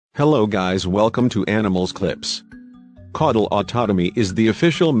Hello guys, welcome to Animals Clips. Caudal autotomy is the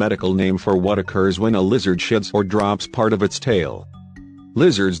official medical name for what occurs when a lizard sheds or drops part of its tail.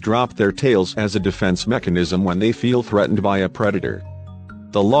 Lizards drop their tails as a defense mechanism when they feel threatened by a predator.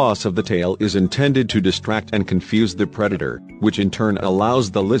 The loss of the tail is intended to distract and confuse the predator, which in turn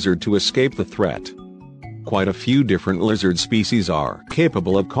allows the lizard to escape the threat. Quite a few different lizard species are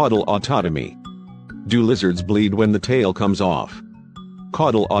capable of caudal autotomy. Do lizards bleed when the tail comes off?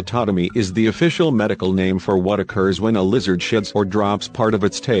 Caudal autotomy is the official medical name for what occurs when a lizard sheds or drops part of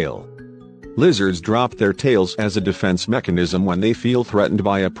its tail. Lizards drop their tails as a defense mechanism when they feel threatened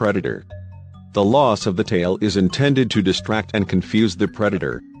by a predator. The loss of the tail is intended to distract and confuse the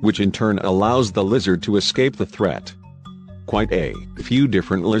predator, which in turn allows the lizard to escape the threat. Quite a few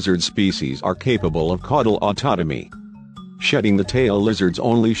different lizard species are capable of caudal autotomy. Shedding the tail: lizards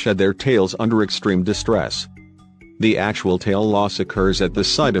only shed their tails under extreme distress. The actual tail loss occurs at the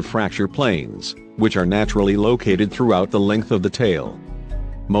site of fracture planes, which are naturally located throughout the length of the tail.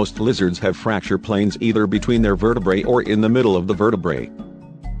 Most lizards have fracture planes either between their vertebrae or in the middle of the vertebrae.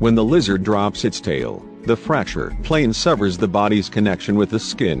 When the lizard drops its tail, the fracture plane severs the body's connection with the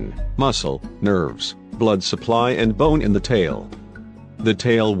skin, muscle, nerves, blood supply and bone in the tail. The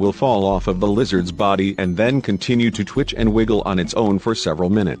tail will fall off of the lizard's body and then continue to twitch and wiggle on its own for several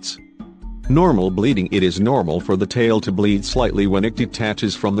minutes. Normal bleeding: it is normal for the tail to bleed slightly when it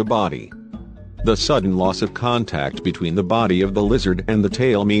detaches from the body. The sudden loss of contact between the body of the lizard and the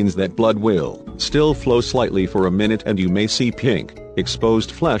tail means that blood will still flow slightly for a minute, and you may see pink,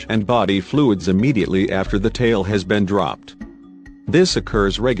 exposed flesh and body fluids immediately after the tail has been dropped. This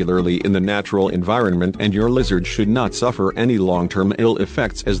occurs regularly in the natural environment, and your lizard should not suffer any long-term ill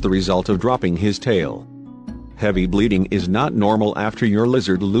effects as the result of dropping his tail. Heavy bleeding is not normal after your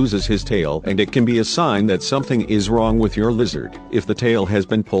lizard loses his tail, and it can be a sign that something is wrong with your lizard. If the tail has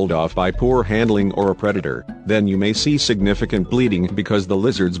been pulled off by poor handling or a predator, then you may see significant bleeding because the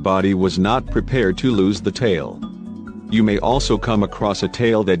lizard's body was not prepared to lose the tail. You may also come across a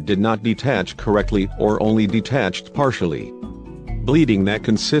tail that did not detach correctly or only detached partially. Bleeding that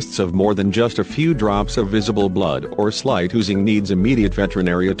consists of more than just a few drops of visible blood or slight oozing needs immediate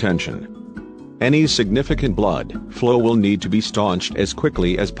veterinary attention. Any significant blood flow will need to be staunched as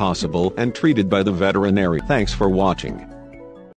quickly as possible and treated by the veterinarian. Thanks for watching.